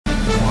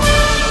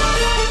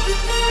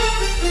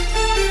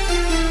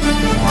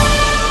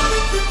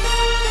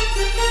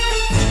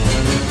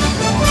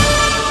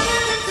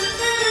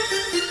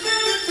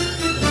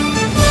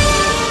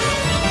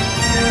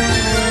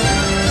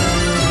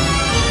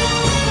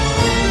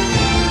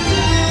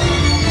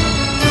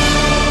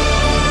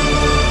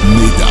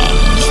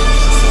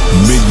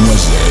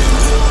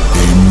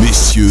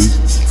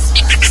monsieur.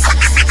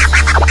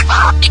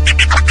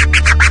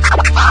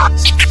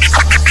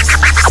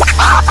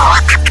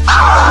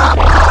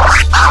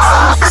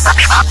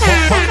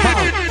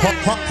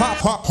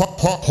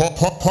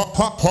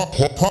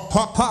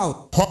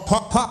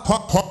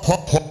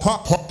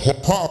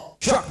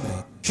 Shock me.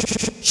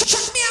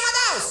 Shock me,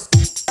 Amadhouse.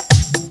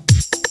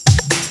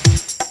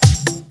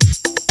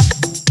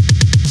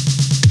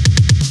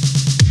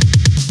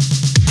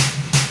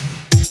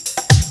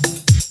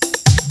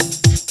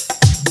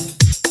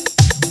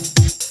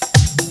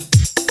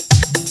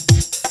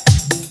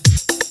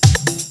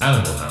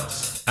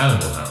 Amadhouse,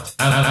 Amadhouse,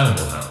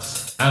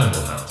 Amadhouse,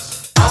 Amadhouse.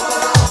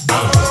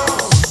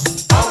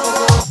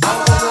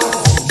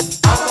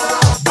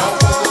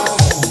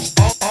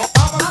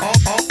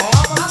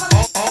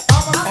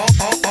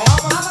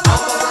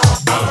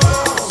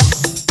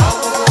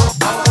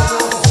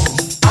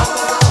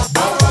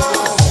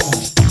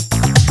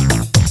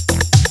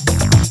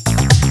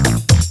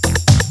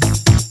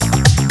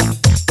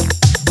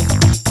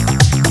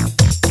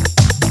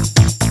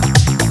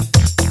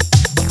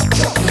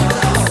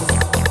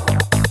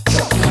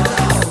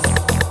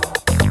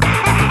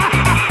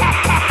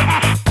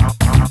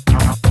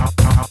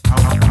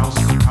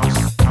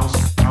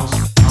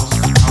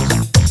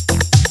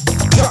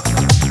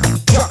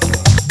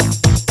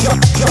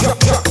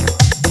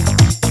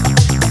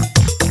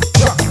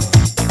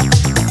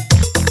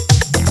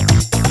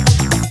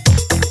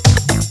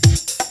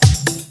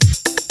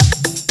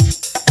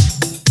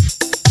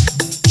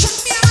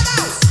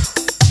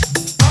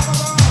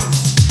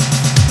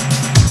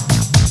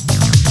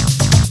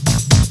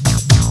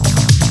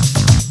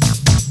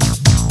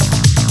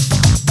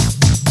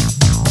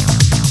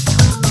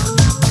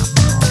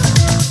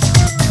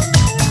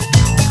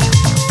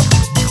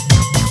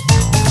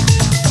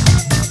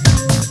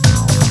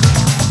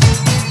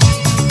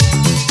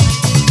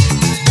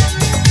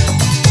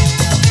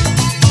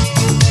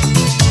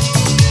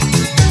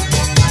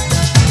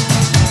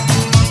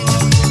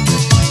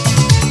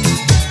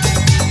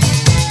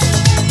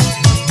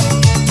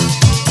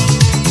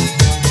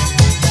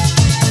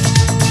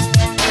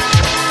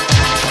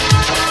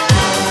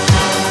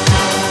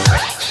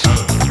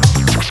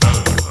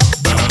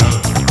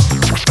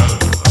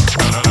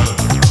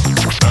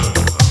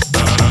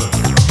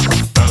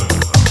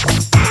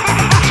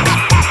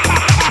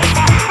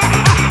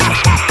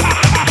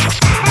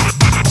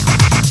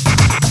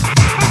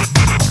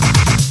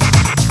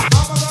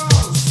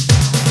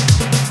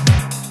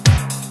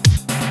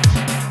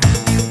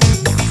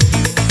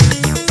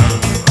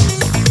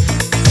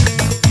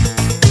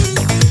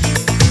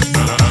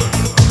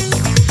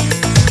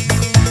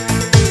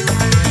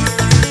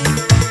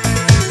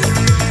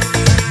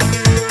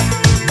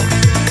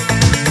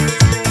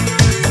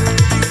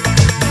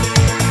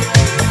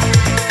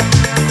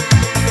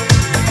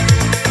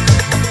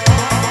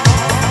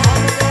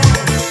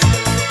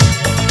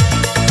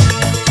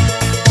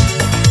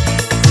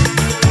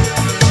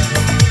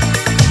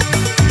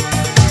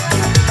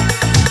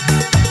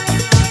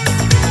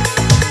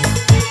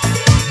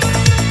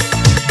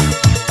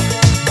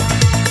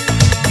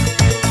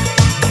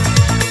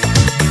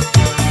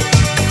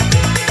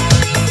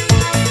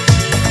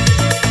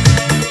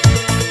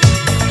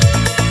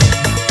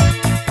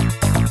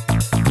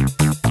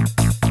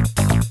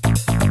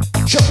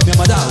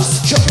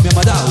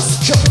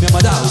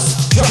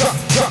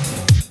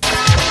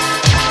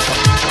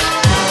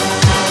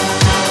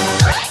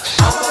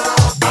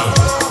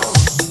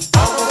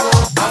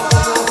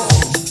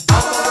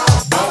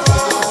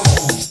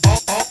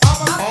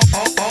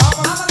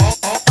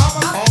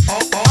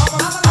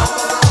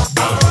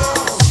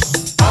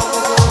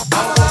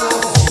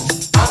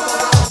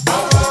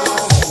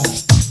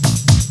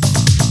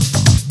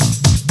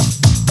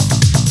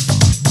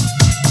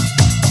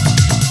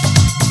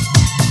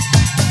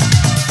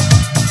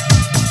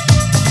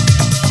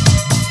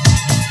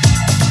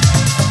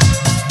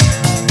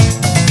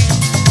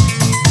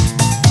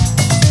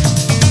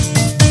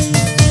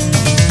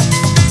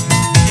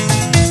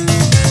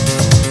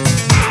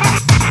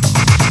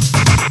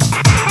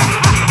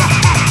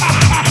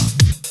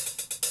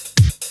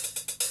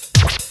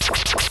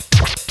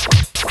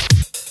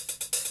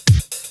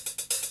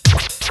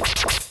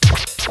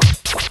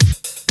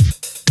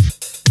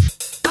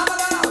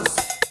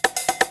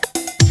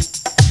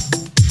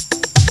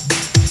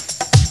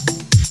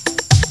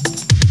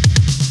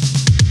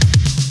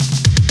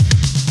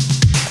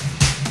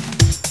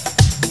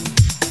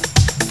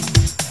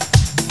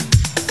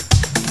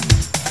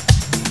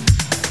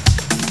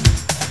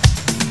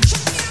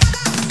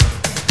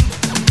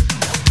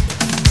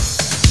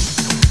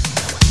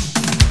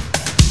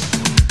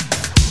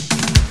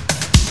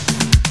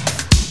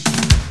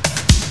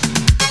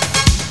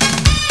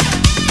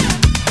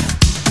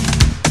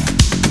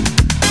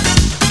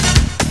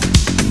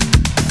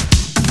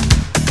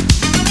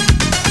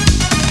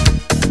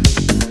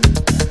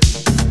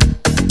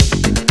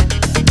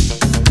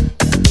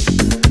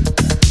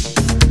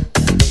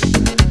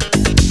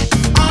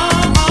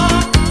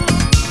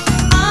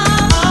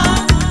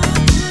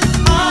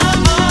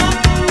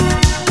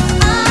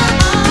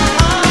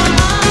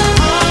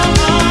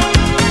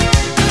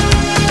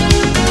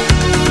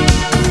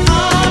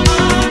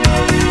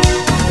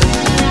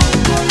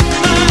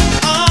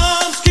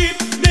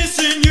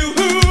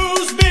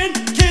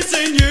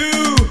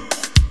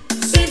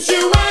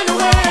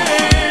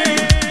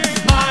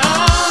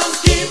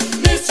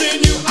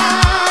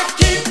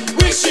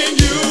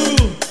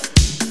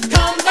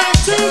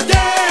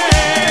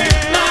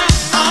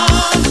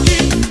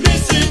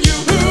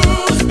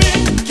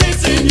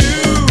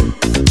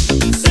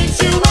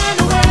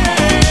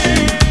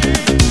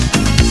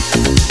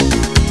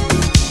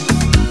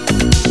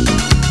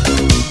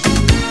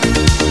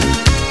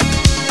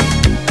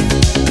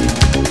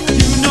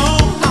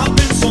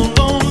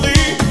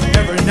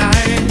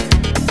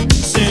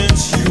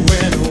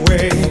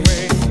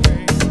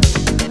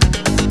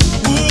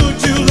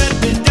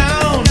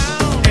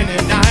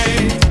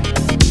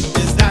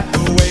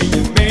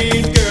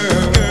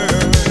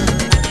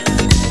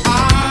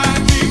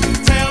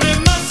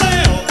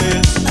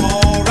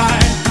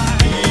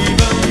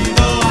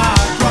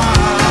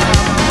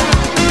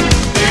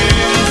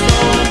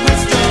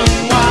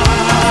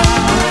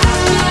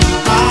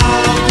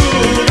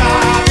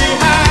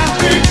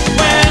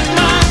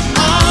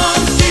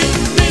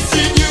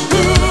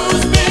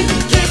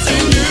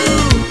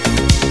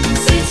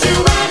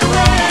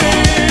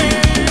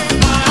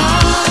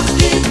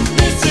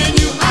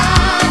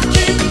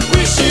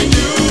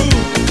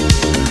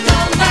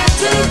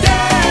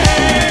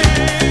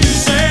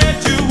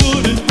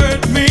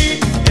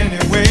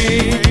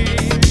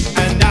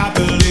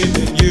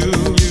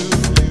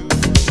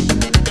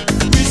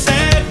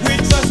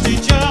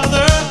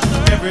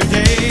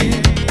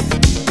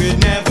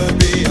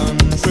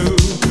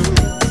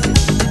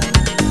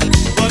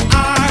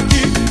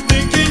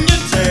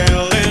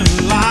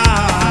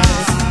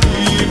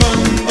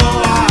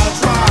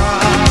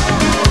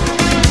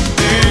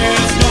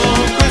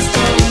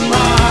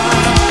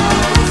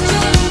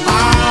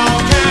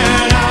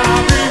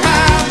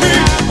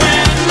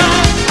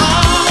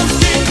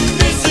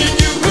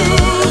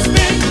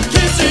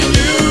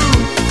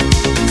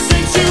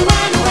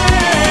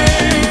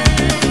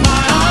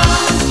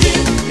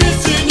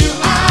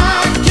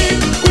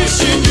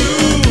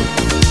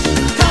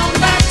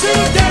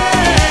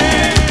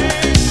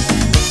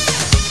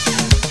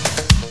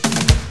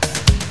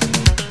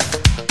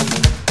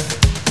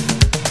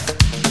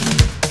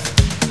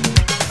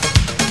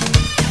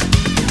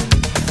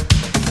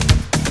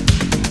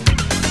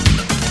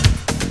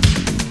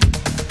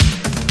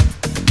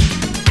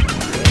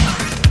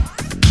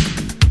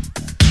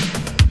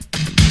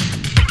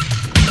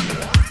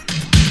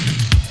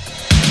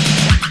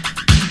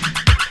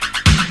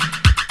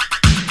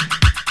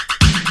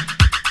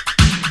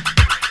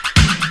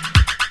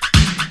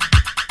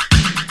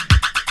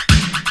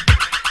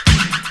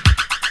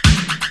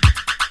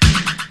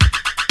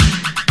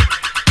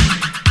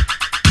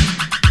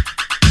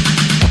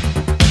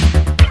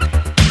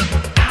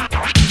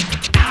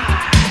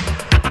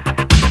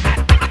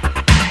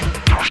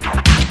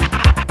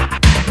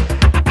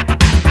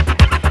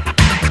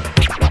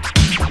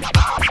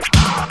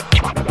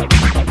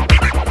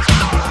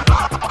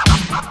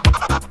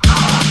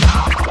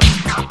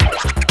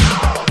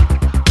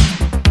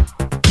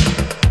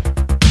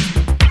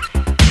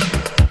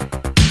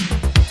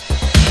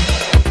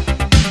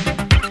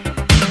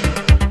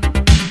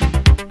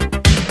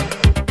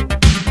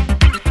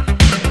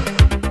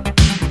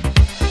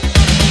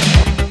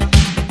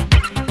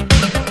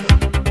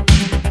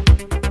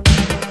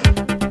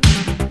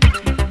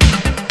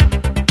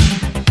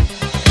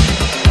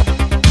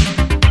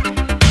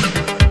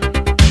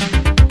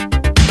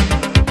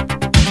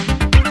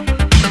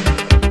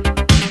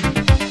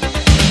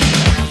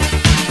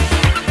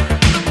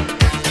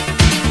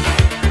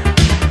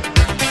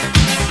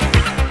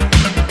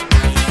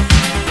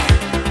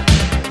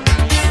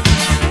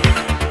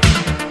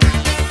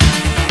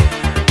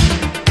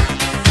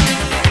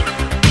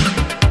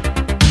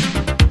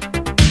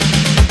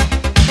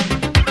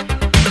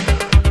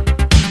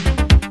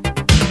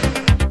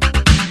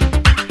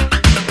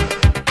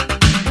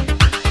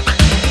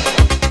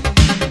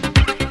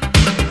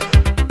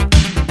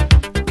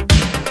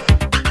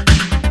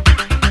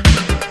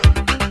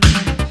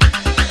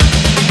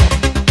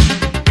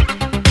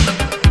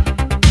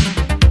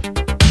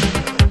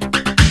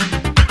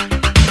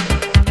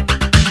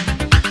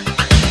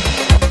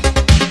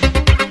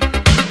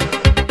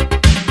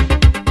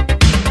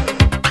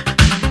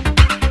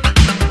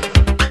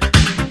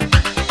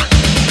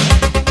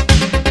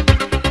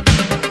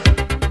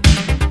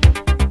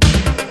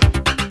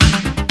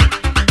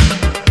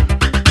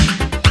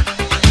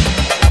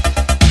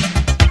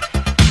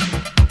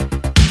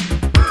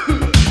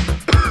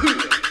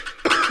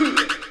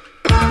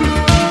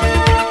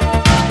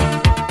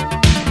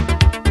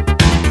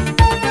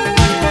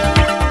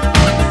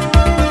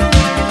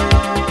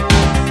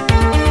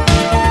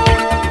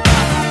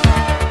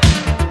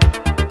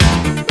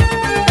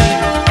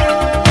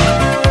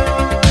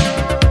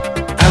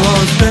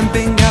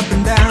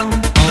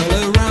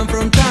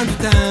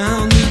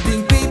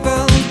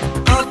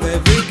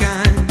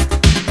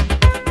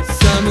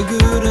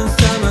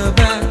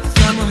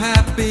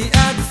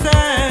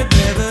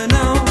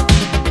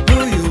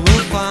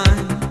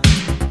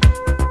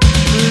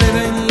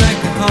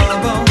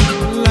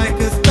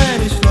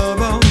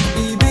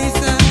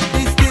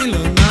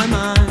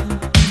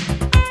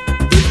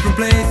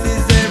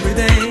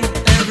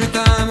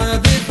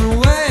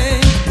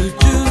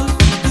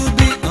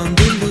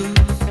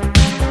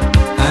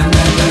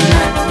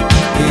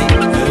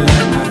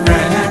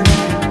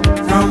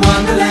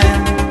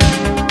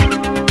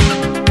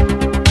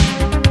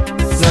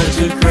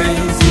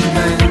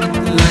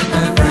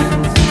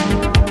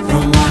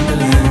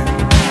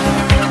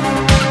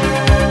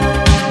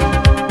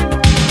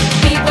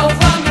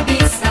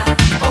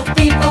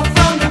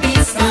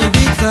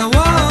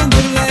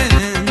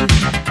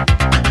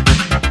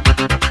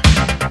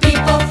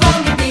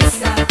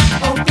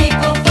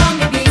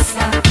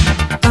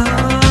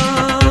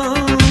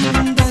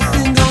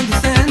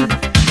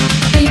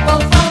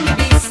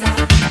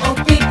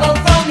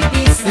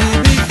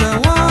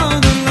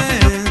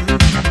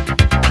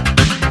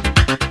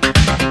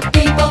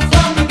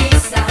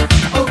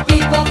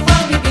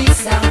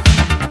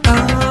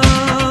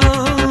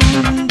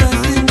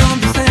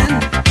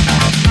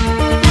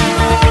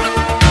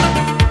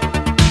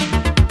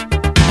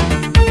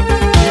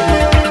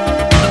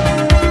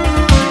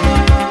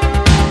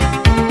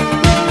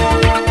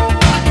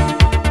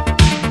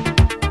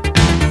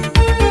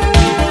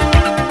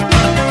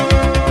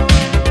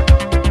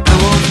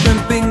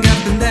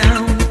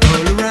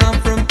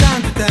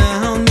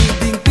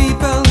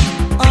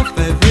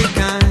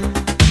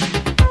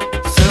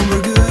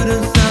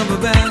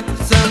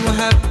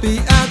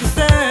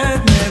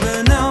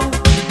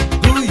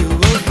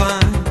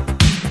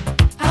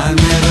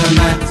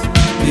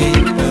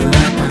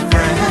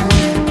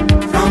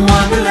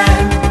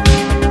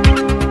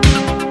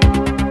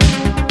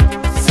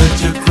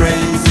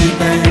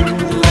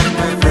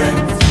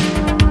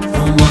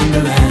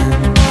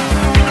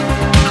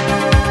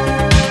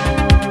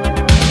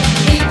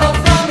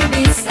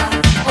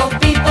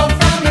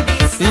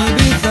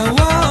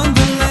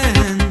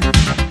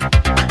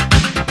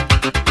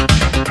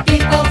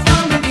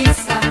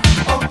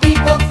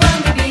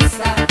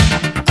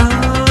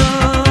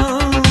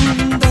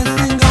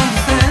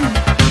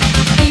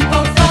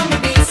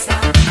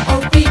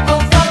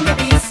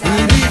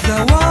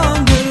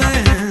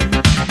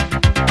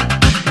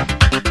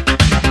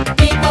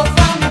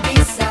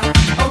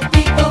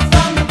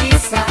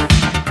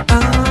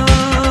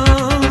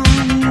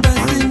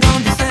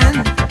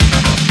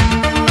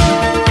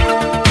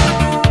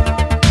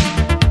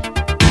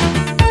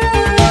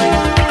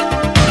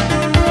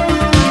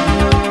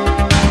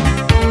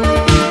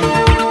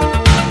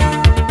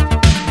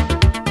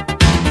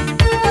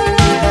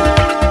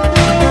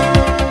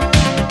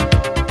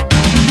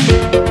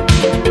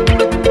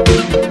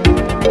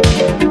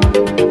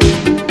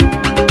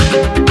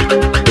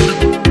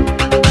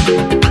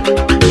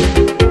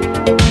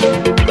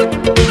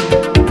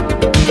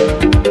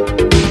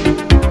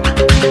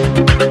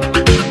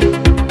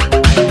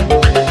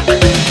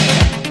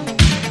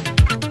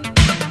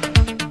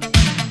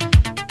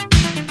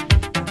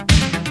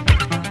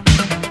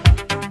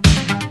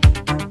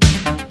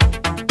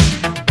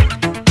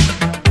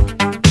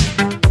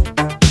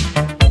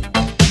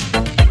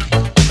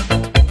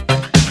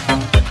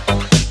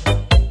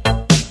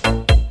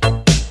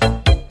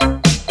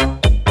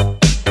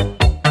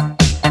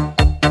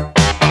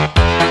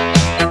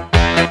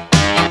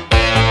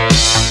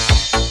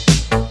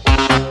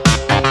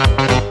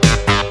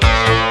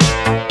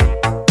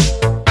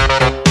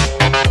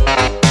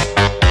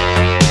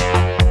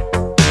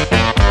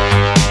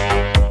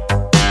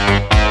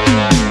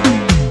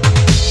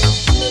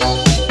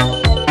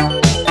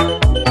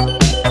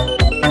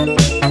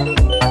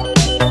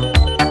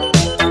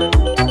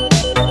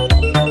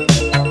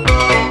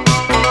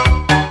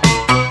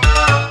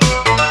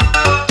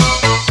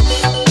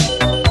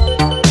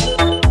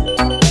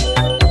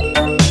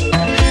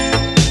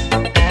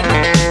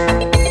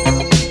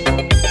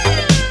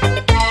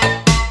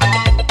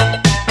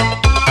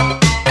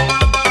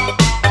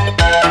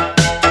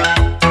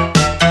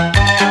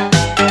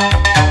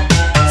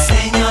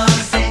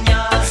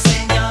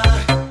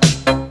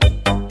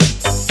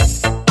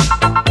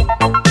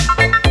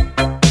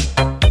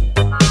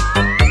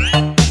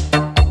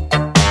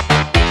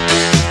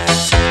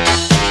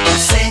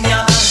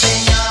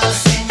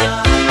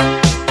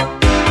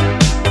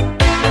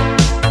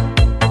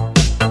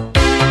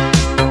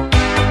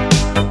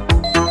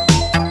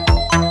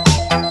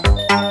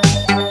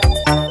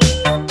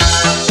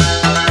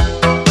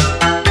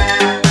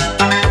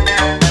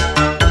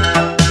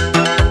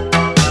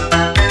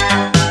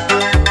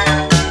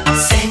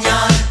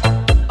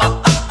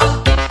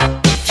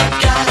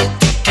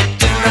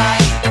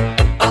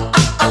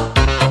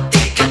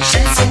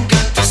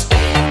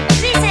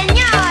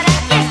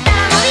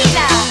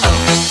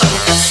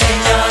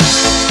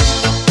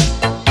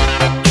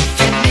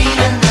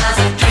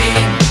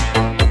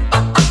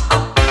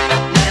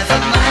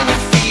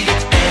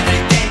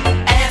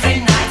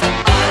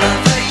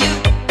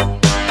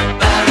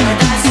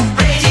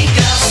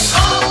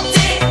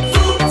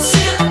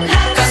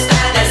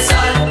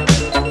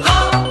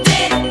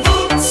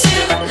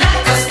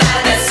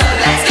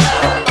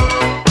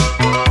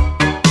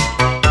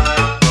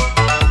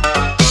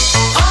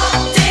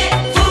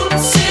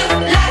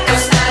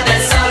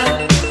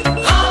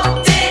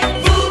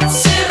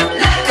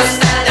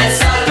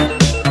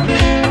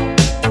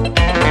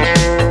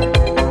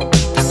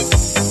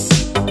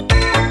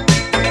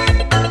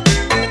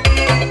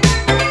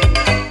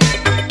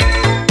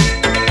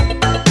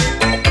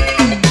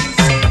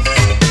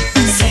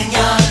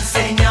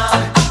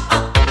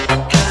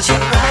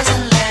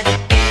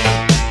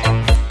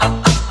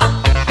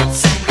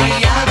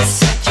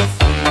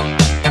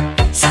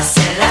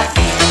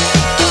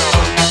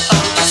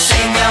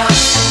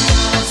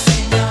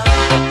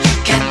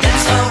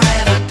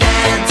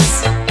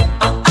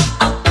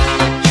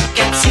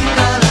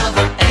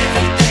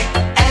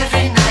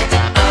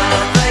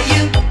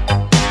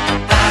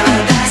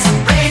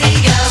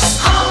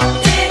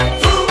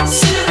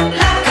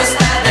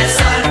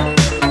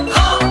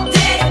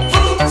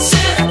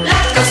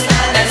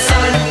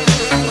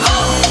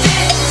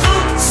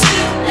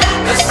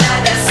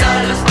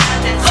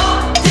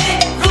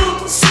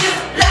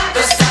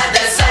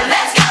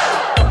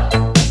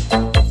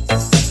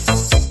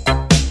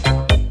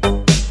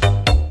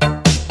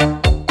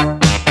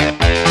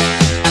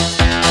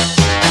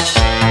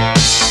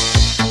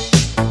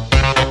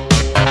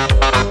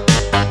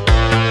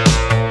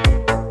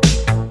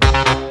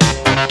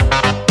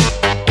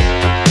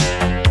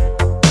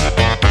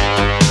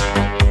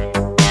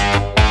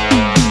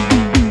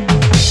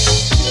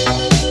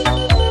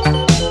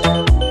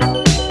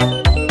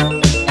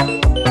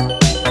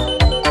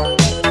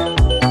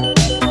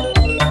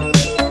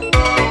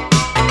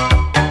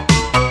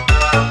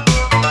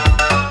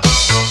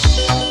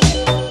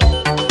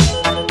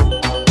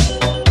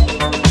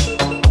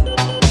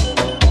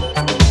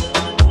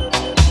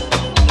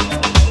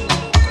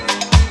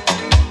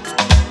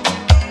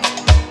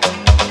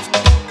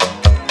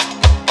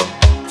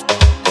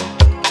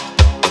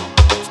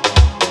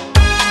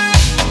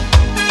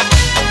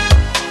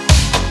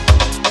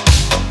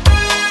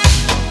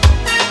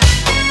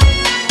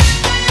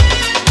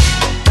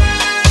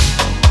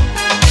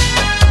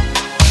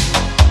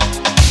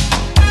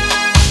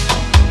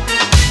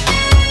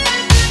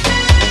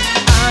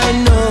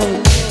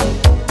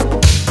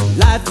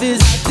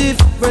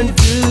 different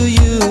to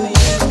you.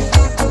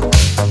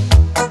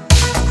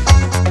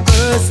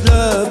 First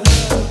love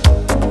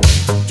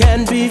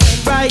can be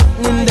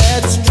frightening,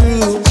 that's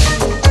true.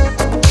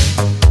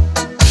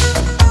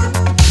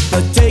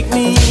 But take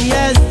me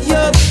as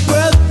your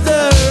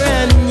brother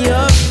and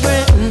your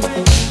friend.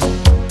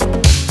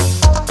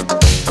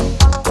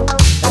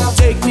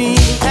 Take me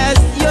as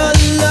your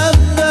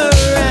lover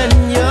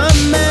and your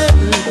man.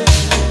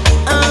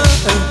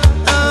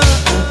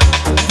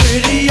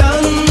 Pretty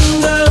young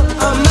girl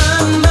on my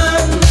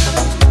mind.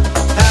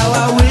 How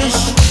I wish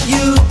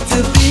you to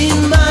be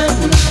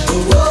mine.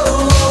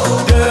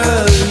 Whoa,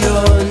 girl,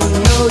 you're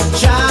no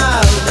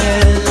child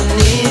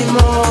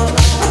anymore.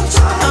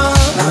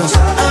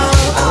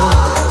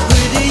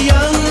 Pretty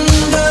young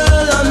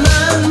girl on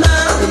my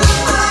mind.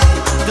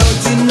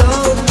 Don't you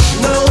know?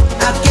 No,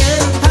 I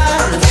can't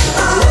hide.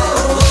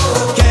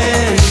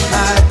 Can't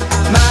hide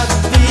my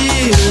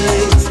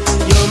feelings.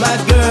 You're my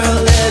girl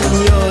and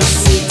you're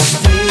 16.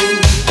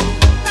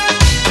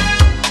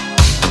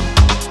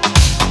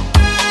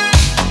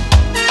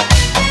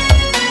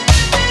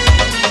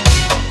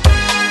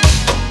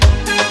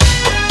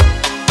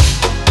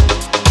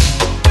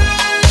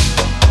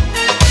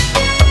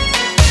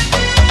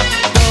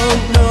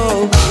 Don't know.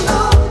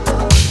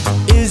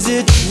 Is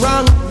it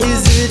wrong?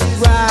 Is it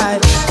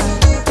right?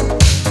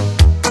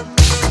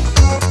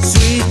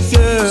 Sweet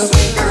girl,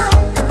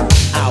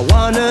 I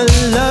wanna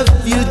love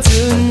you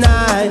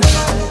tonight.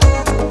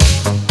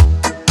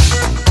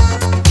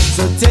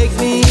 So take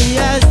me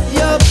as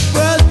your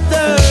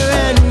brother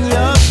and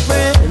your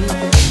friend.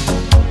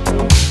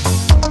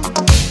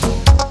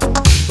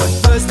 But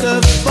first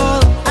of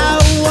all, I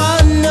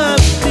wanna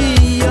be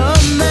your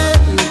man.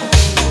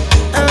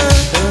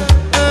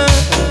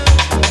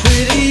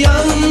 Pretty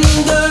young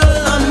girl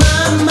on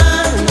my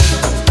mind.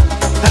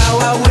 How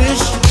I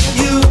wish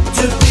you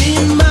to be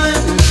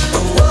mine.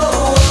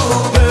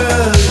 Whoa,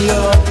 girl,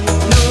 you're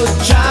no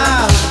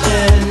child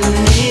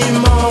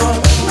anymore.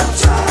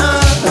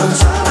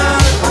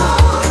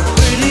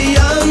 Pretty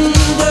young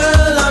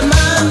girl on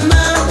my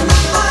mind.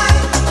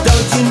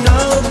 Don't you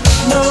know?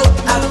 No,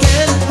 I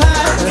can't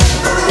hide.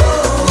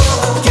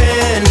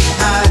 Can't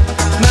hide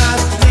my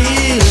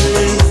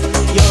feelings.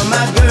 You're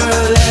my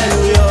girl and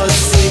you're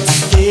 16.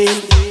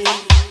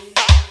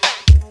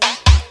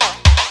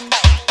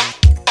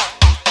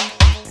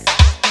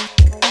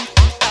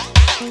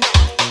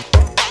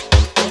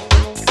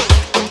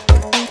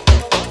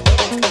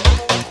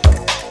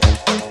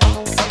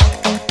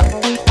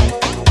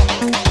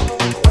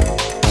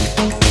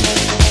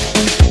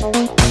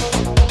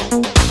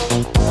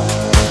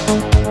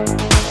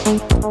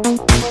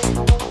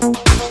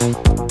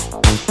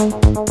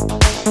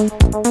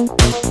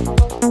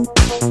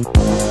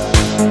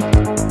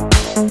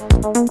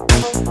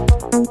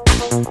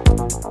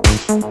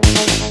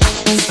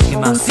 In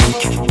my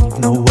seat,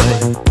 no way.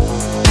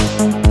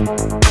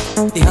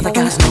 The other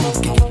guys know the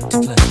game to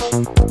play.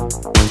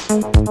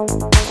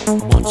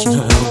 Watching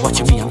her,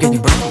 watching me, I'm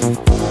getting brave.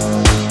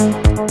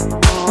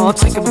 Oh,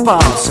 take a bow,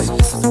 say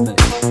listen to me.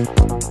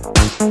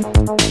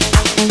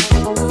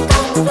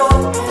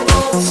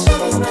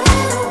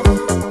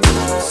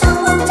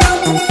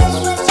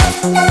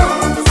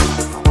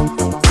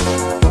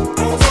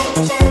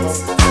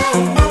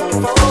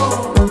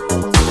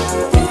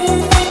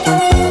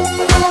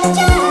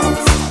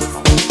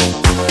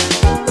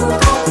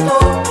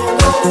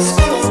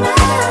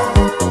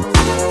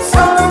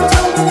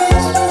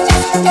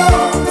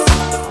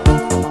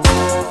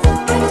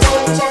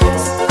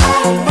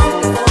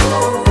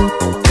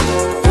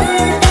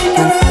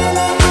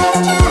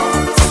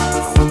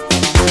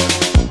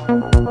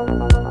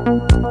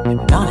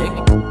 Hypnotic.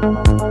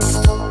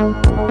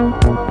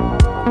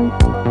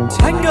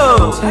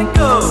 Tango,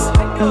 tango,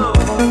 tango.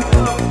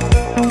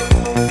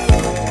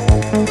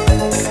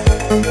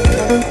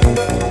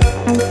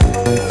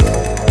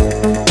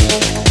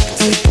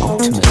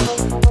 Ultimate.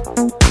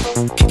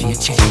 Give me a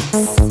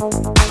chance.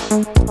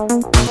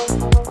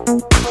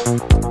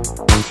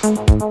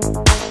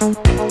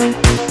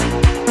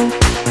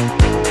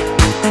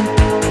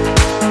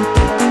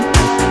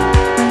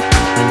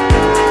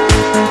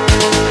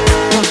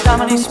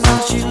 Dominique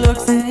smiles, she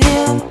looks at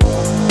him.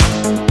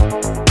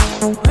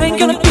 Ain't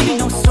gonna be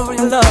no story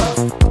of love.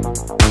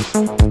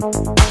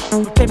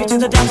 Take me to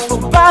the dance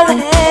floor by the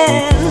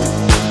hand.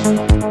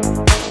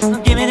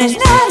 Give me this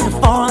night in a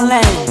foreign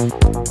land.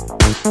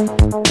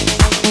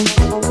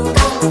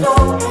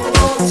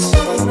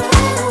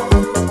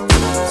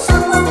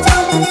 Someone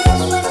told me this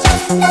was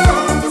just a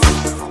dance.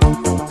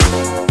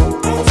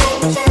 And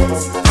take a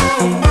chance, I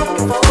ain't back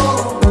and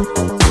forth.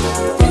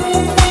 Do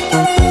you think I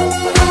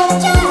really have a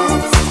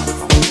chance?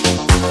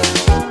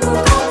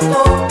 Look on the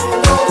floor and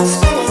go to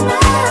steady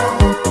smile.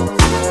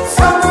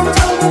 Someone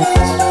told me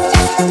this was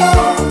just a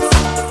dance.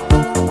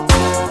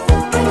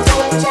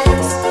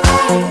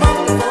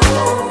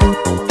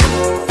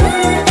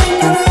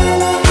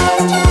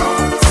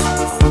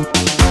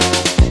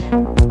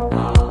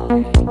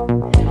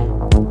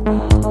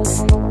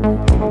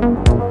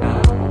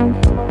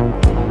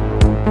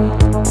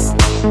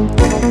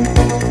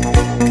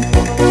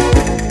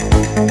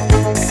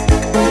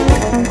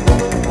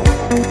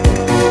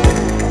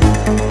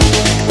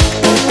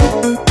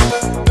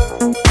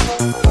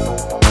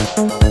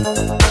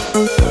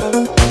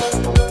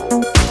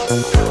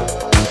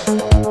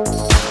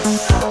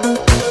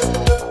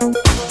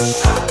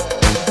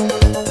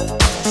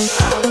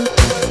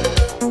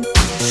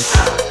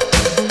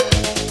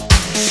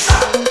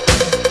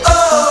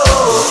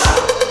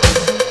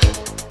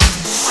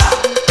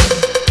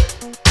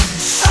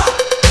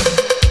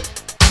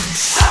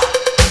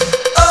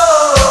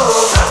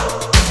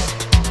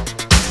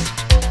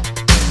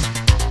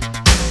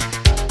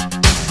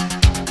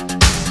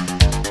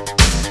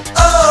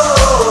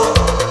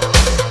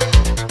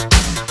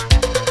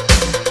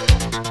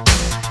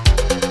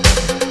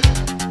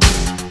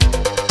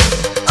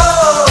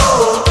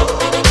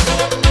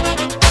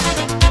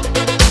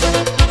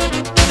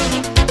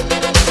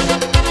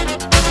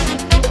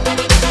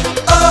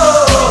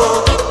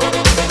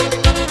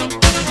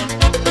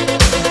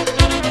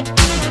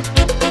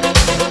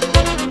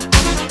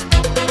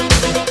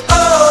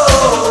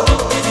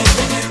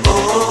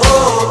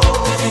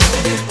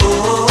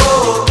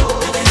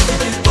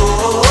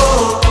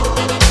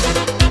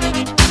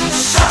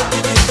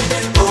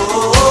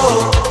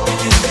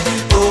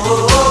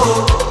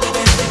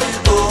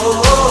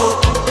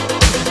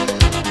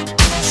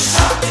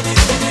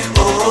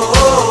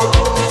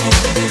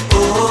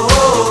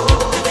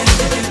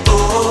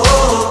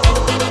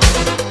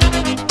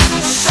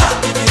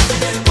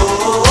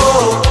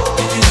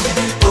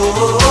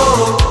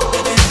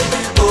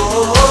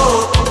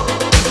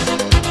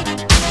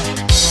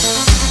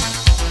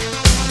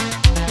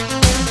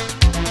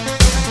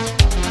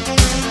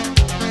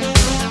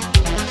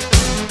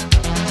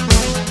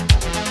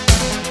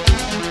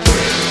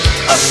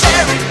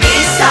 Sherry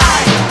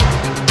Mi-Sai.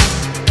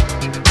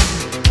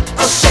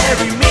 Oh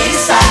Sherry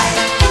Mi-Sai.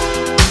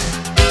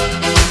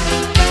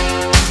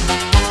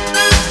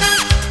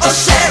 Oh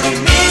Sherry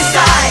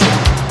Mi-Sai.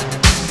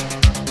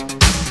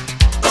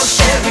 Oh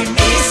Sherry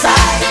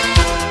Mi-Sai.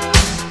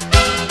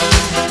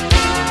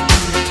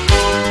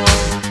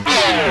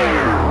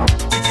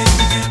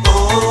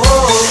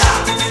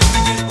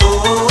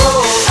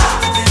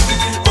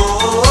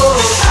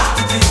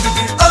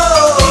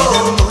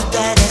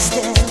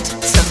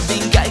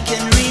 Something I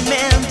can read.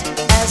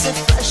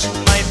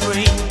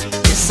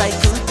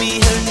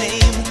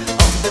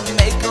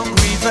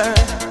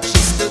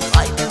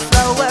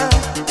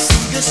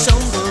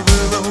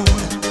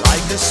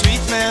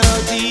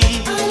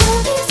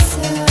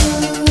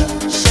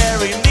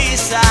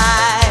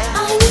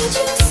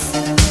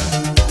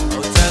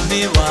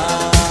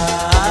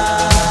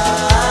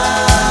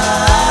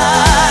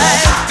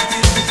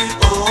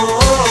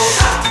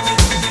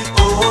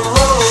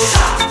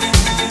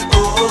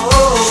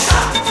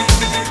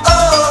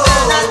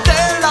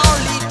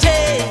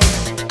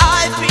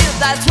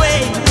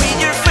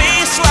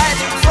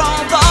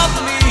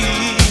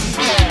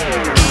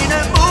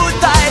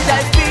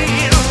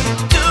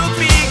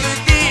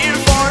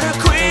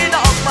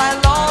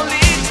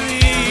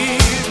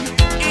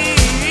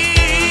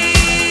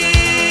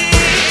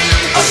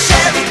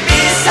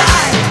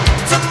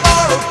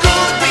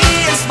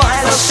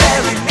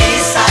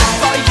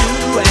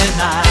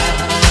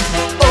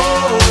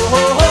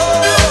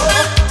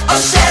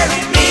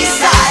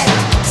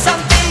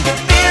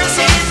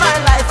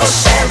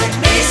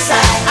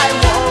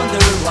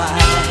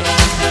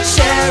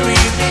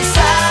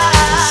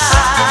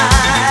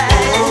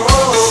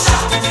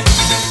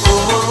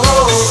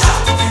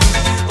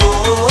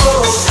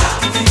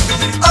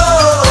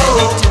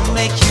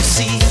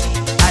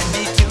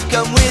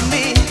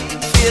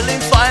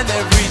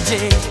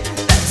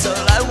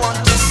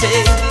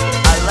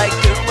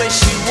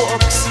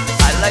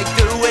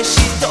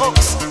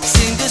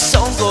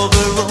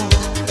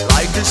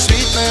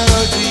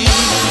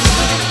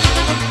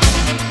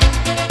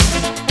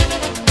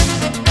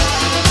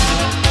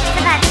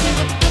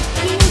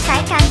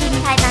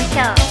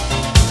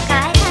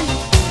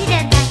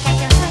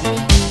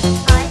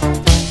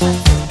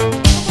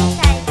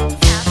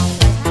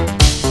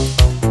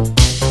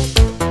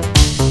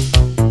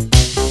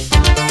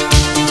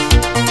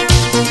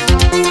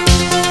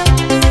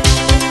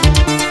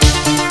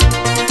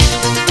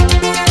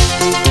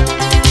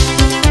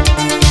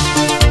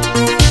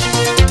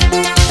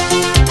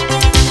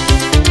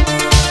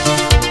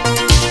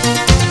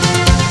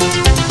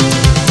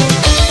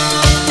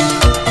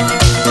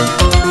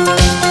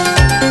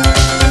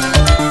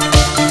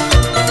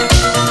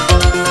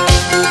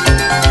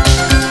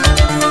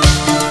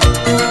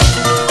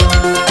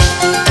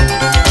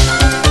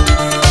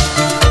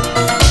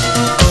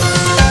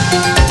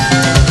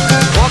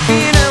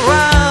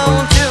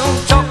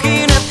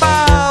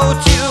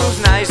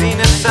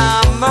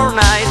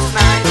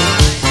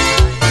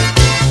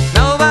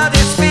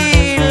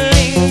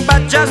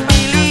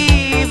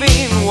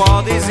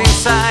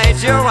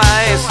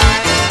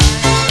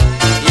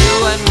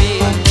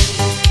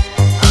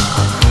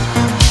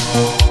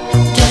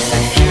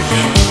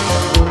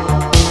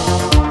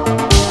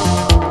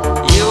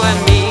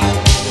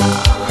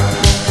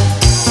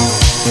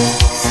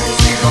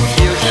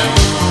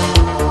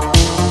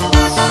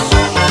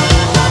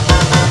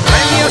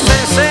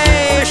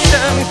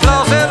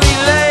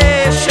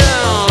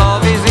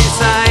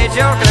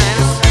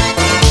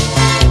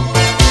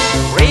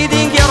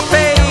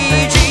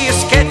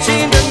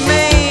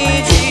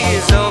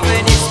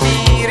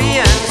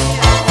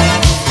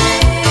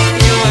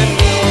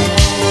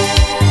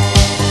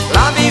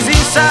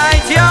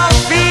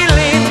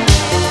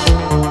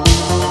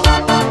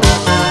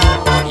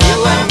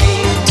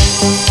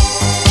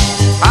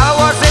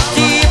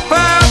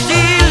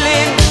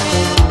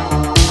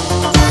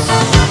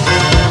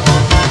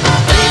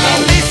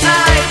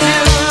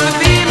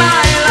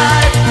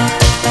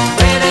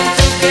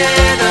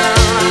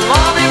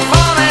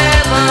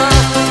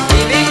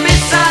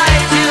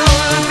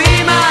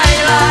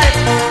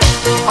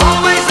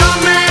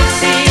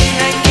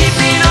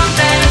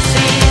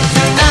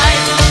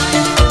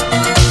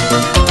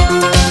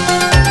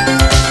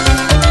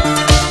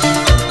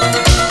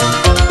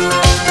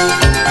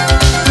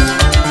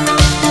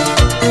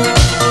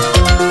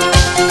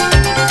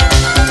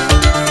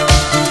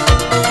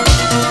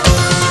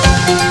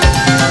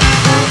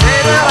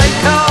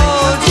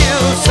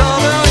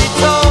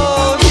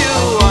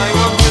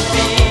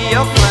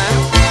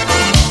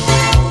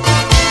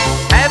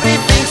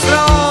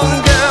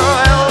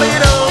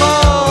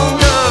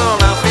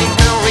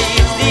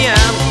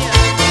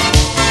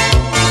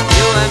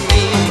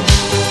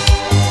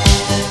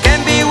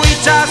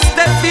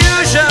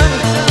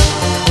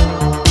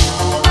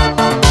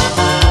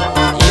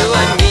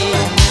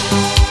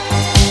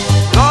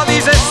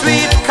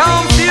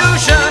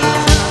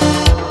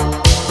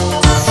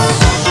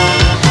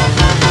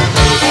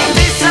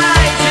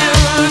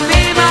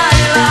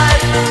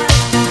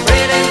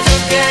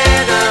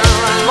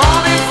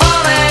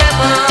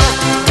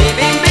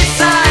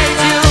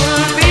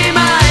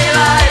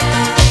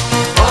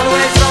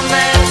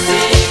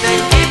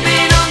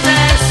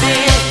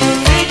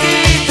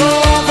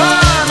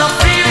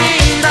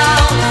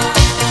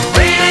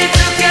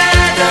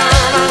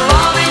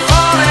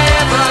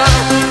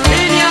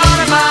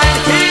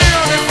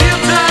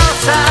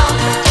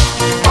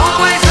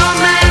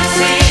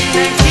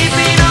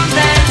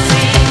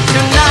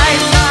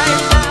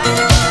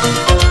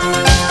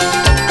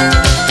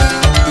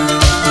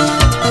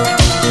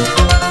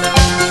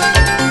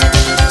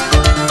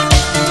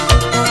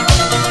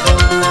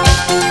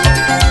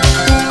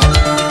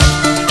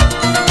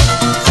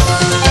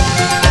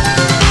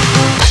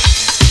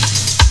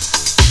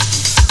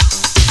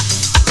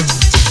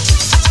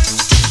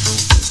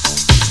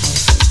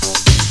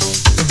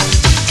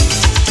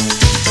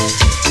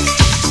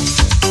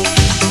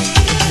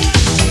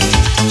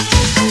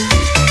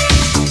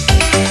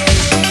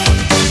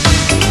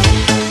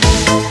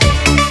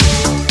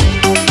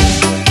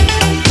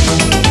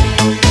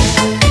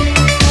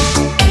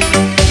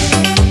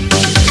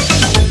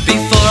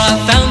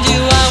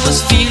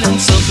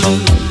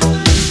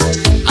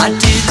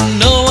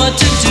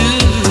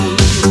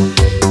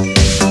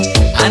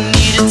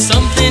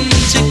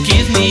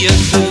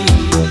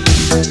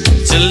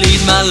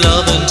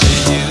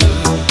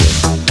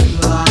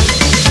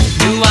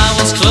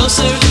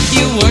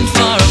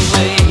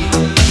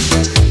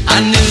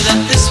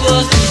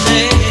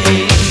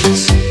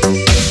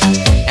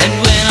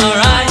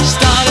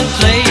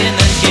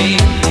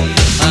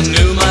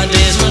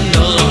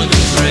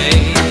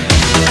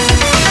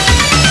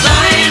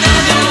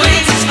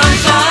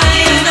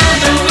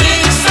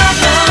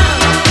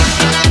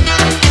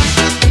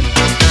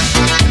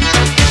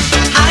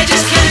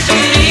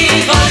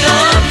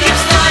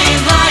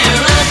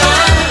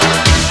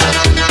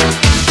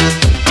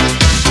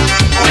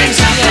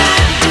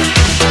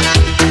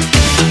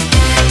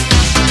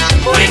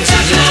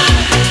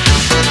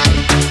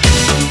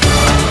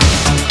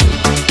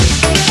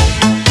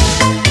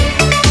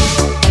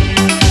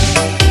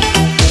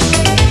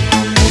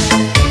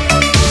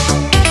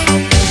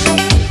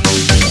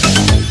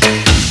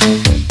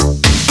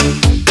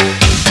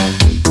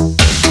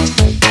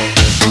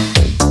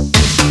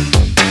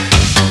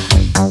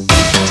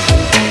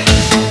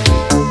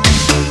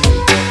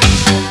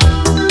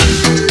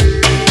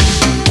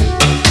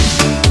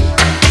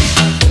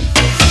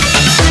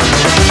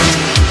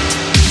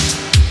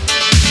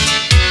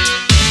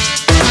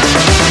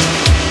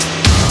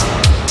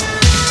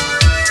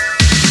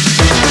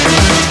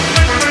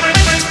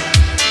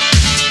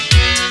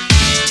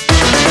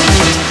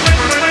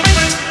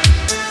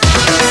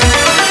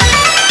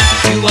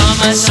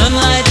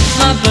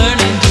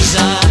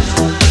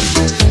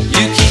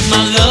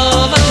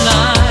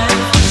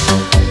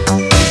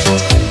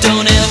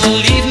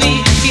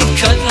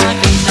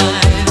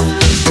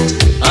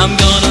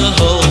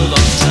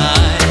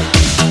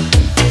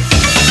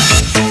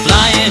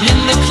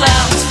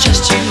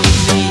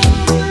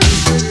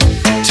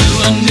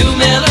 new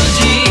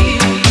melody,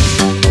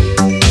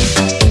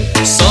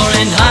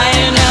 soaring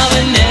higher now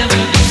than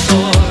ever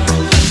before.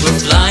 We're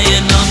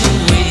flying on the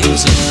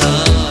wings of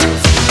love.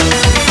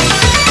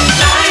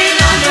 Flying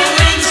on the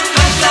wings,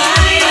 we're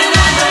flying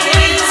on the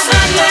wings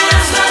of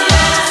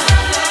love.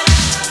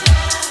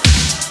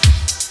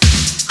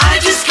 I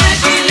just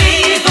can't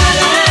believe our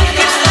love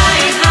is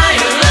flying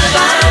higher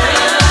above.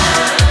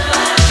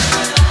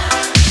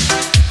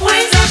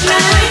 Wings of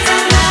love, wings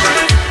of love.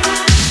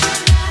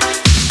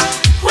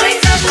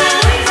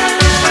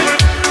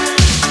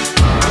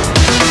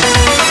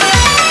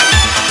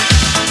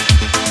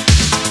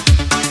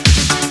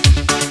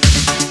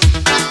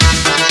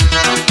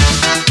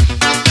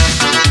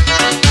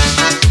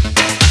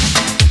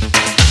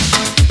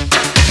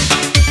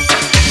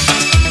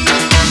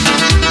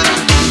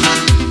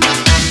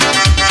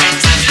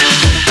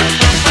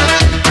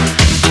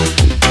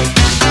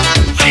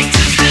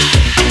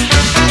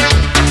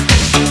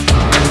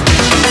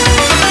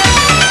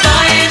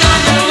 Flying on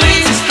the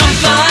wings, I'm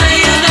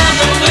flying on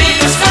the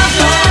wings of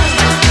love.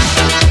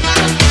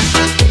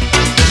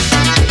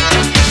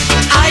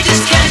 I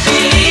just can't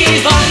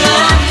believe our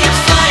love keeps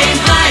flying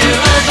higher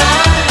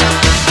above.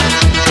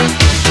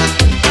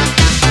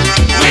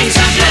 Wings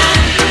of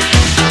love,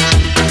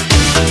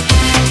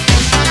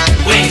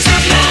 wings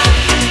of love.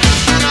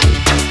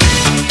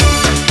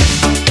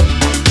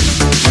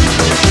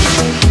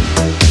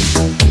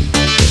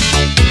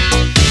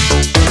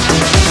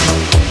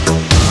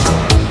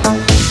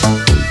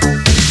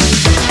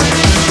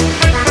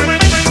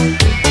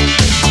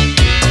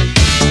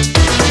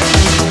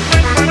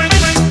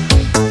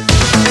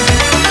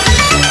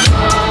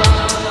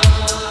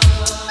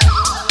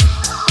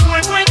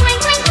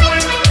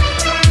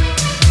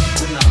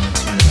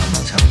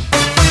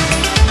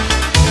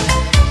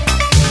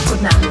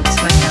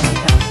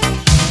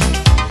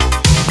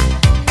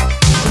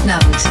 Guten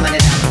Abend, meine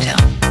Damen und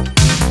Herren.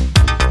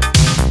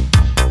 Guten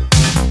Abend, meine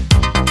Damen und Herren.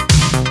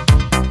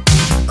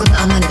 Guten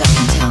Abend, meine Damen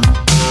und Herren.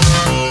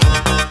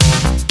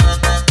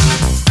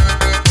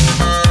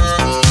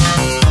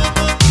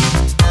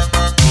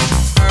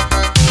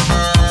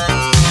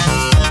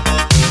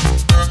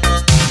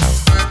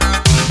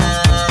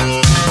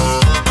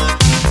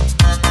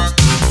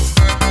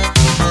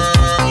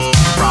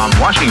 From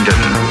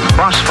Washington,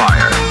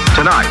 Crossfire.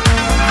 Tonight,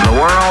 the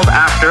world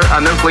after a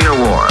nuclear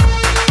war.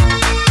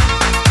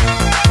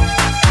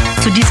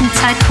 Zu diesem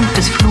Zeitpunkt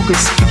des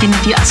Fluges beginnen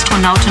die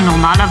Astronauten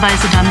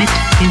normalerweise damit,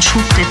 den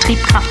Schub der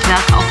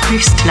Triebkraftwerke auf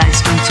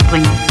Höchstleistung zu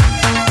bringen.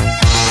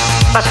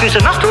 Was Füße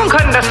noch tun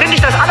können, das finde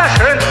ich das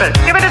Allerschönste.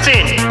 Ihr werdet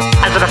sehen.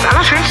 Also das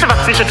Allerschönste, was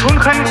Füße tun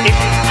können, ist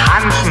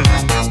tanzen.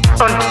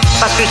 Und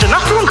was Füße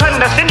noch tun können,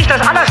 das finde ich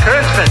das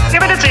Allerschönste.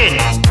 Ihr werdet sehen.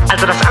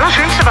 Also das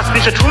Allerschönste, was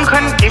Füße tun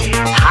können, ist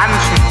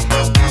tanzen.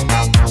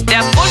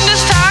 Der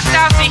Bundestag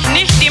darf sich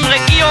nicht dem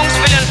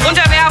Regierungswillen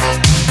unterwerfen.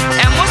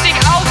 Er muss sich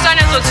auch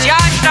seiner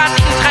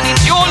sozialstaatlichen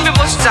Tradition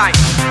bewusst sein.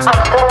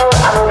 Achtung,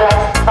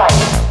 Amadhouse 2.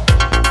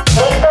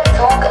 Nächster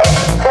Zug ist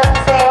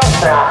 14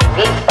 nach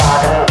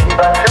Wiesbaden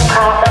über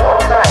Flughafen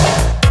und Mainz.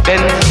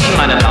 Denn Sie,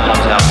 meine Damen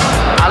und Herren,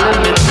 alle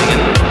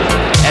mitsingen,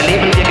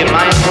 erleben wir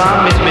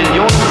gemeinsam mit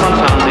Millionen von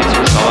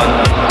Fernsehzuschauern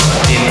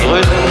den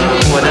größten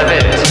Tour der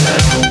Welt.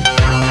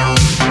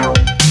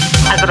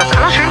 Also das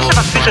Allerschönste,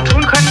 was Füße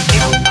tun können,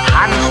 ist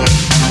tanzen.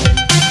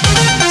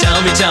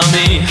 Tell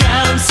me,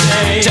 can't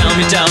say. Tell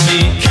me, can't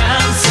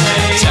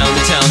say. Tell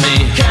me,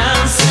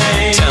 can't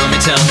say.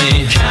 Tell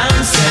me,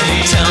 can't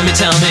say.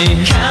 Tell me,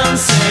 can't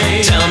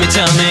say. Tell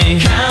me,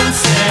 can't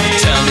say.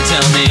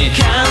 Tell me,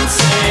 can't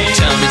say.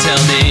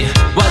 Tell me,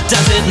 what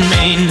does it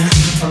mean?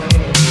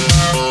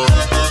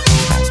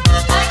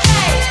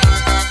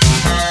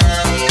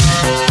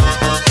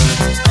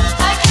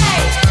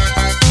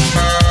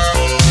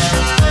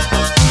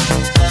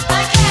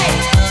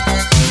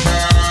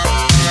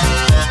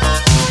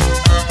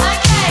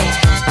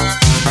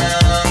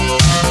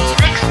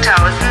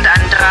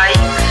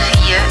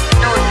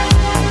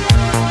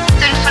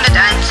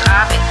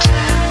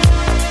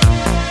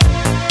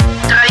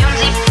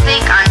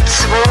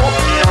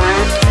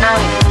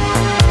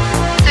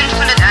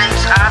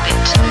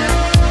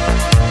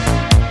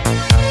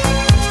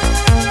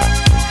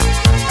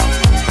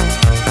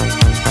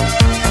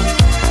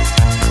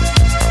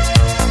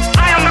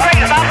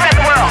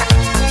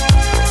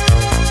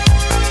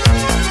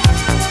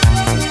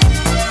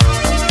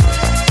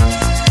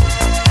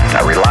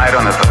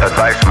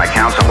 Advice from my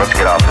counsel. Let's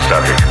get off the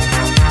subject.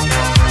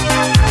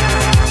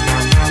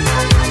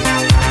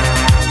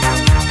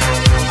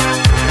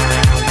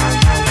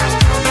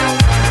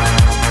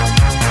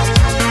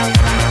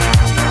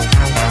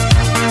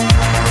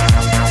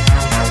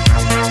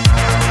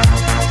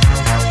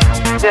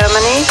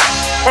 Germany,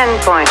 10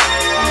 points.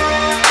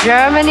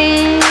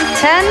 Germany,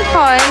 10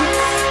 points.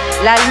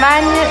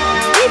 L'Allemagne,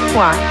 10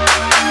 points.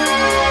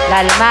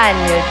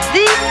 L'Allemagne,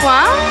 10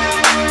 points.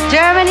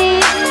 Germany,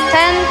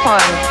 10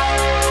 points.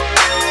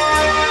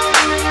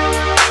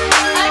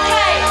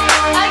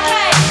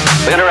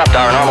 We interrupt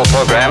our normal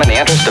program in the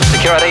interest of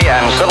security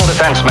and civil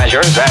defense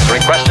measures as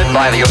requested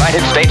by the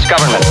United States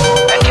government.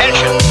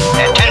 Attention,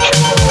 attention.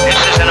 This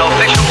is an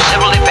official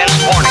civil defense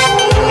warning.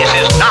 This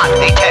is not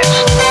a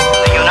test.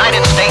 The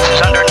United States is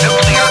under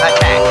nuclear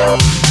attack.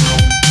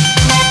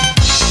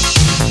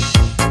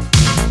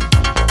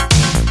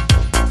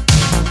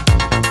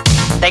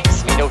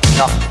 6 Minuten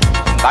noch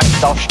im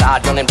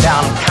Wankdorfstadion in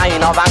Bern.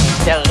 Keiner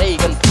wankt, der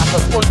Regen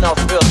prasselt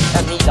unaufhörlich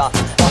hernieder.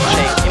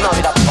 Boschek, immer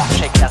wieder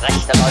Boschek, der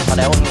rechte Läufer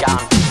der Ungarn.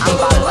 Am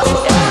Ball,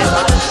 der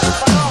Ball ist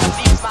verloren.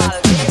 Diesmal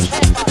gegen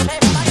Schäfer,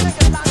 Schäfer,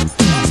 Gedanken.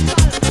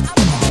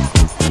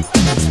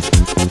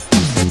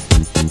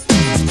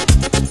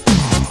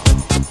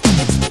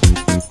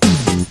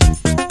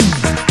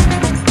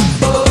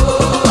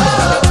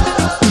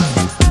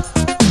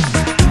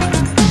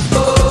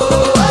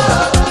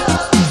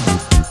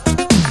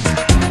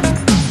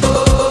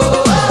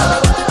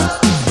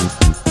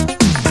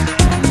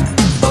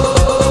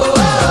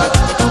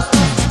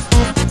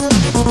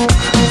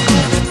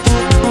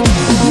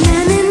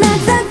 Many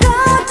nights I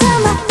go